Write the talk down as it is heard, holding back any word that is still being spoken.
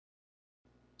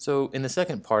So in the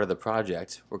second part of the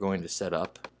project, we're going to set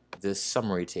up this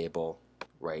summary table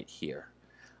right here.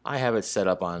 I have it set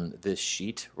up on this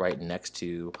sheet right next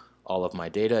to all of my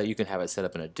data. You can have it set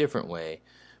up in a different way,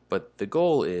 but the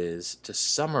goal is to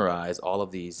summarize all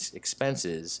of these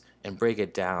expenses and break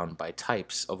it down by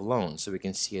types of loans so we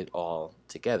can see it all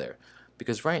together.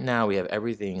 Because right now we have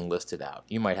everything listed out.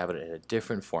 You might have it in a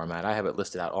different format. I have it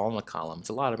listed out all in a column. It's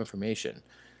a lot of information.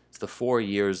 It's the 4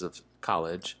 years of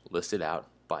college listed out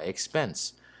by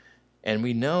expense. And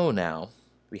we know now,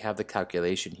 we have the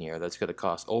calculation here, that's going to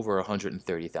cost over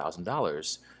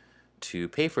 $130,000 to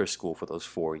pay for school for those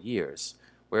 4 years.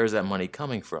 Where is that money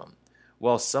coming from?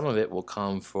 Well, some of it will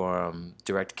come from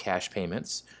direct cash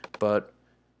payments, but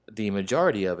the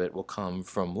majority of it will come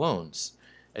from loans.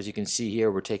 As you can see here,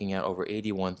 we're taking out over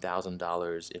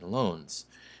 $81,000 in loans.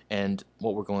 And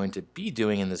what we're going to be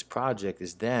doing in this project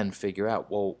is then figure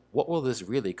out, well, what will this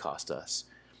really cost us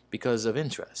because of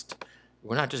interest?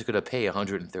 We're not just going to pay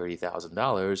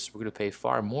 $130,000, we're going to pay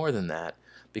far more than that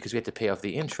because we have to pay off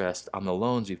the interest on the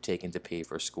loans we've taken to pay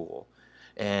for school.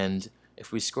 And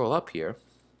if we scroll up here,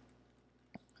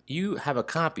 you have a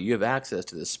copy, you have access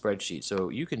to this spreadsheet, so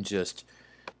you can just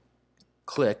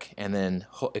click, and then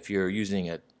if you're using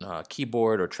a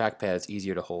keyboard or trackpad, it's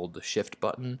easier to hold the shift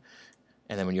button,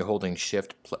 and then when you're holding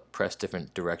shift, press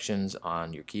different directions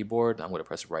on your keyboard. I'm going to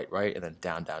press right, and then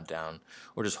down, down, down,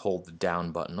 or just hold the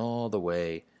down button all the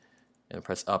way and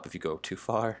press up if you go too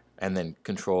far, and then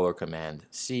Control or Command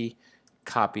C,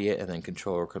 copy it, and then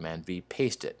Control or Command V,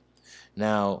 paste it.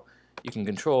 Now you can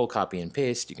control, copy, and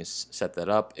paste. You can set that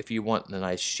up. If you want the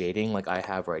nice shading like I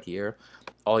have right here,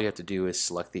 all you have to do is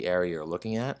select the area you're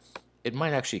looking at. It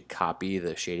might actually copy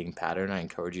the shading pattern. I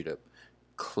encourage you to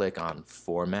click on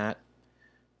Format,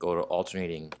 go to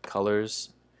Alternating Colors,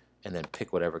 and then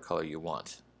pick whatever color you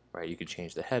want. Right? You can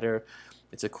change the header.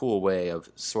 It's a cool way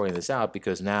of sorting this out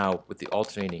because now with the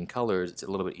alternating colors, it's a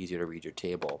little bit easier to read your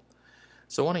table.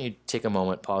 So why don't you take a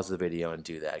moment, pause the video, and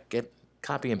do that.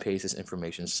 Copy and paste this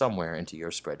information somewhere into your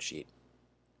spreadsheet.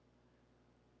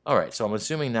 Alright, so I'm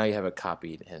assuming now you have it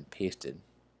copied and pasted.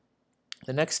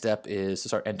 The next step is to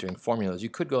start entering formulas. You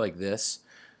could go like this,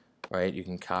 right? You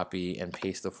can copy and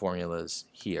paste the formulas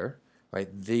here, right?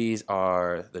 These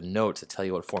are the notes that tell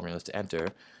you what formulas to enter.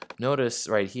 Notice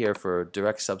right here for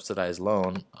direct subsidized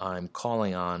loan, I'm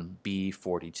calling on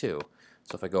B42.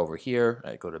 So if I go over here,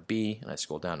 I go to B and I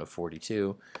scroll down to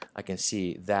 42, I can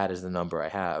see that is the number I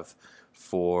have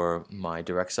for my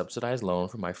direct subsidized loan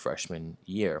for my freshman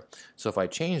year. So if I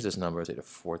change this number, say to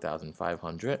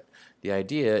 4,500, the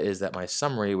idea is that my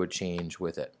summary would change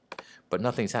with it. But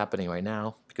nothing's happening right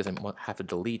now because I have to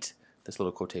delete this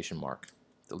little quotation mark.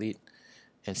 Delete,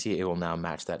 and see it will now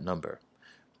match that number.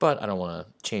 But I don't want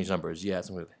to change numbers yet,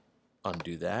 so I'm going to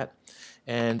undo that.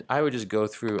 And I would just go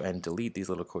through and delete these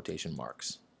little quotation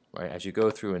marks. Right? As you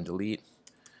go through and delete,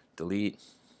 delete,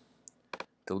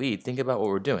 delete, think about what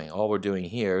we're doing. All we're doing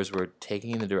here is we're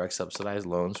taking the direct subsidized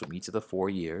loans from each of the 4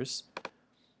 years,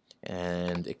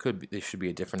 and it should be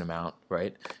a different amount,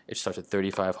 right? It starts at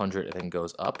 3,500 and then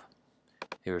goes up.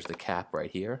 Here's the cap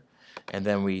right here, and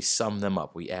then we sum them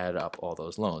up. We add up all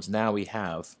those loans. Now we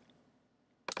have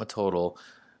a total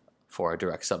for our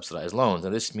direct subsidized loans.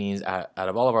 Now this means out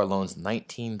of all of our loans,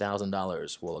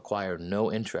 $19,000 will acquire no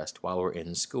interest while we're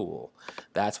in school.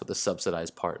 That's what the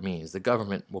subsidized part means. The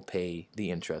government will pay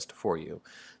the interest for you.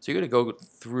 So you're going to go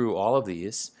through all of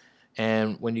these,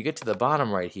 and when you get to the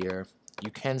bottom right here,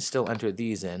 you can still enter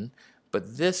these in,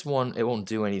 but this one, it won't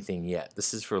do anything yet.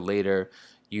 This is for later.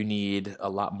 You need a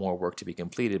lot more work to be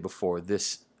completed before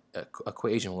this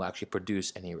equation will actually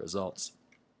produce any results.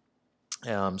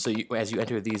 So as you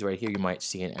enter these right here, you might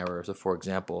see an error. So for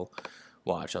example,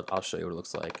 watch, I'll show you what it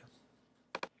looks like.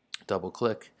 Double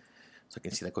click, so I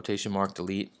can see that quotation mark,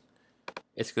 delete.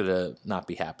 It's going to not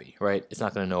be happy, right? It's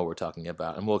not going to know what we're talking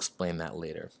about, and we'll explain that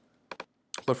later.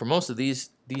 But for most of these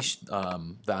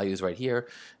values right here,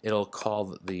 it'll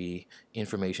call the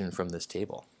information from this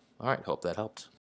table. All right, hope that helped.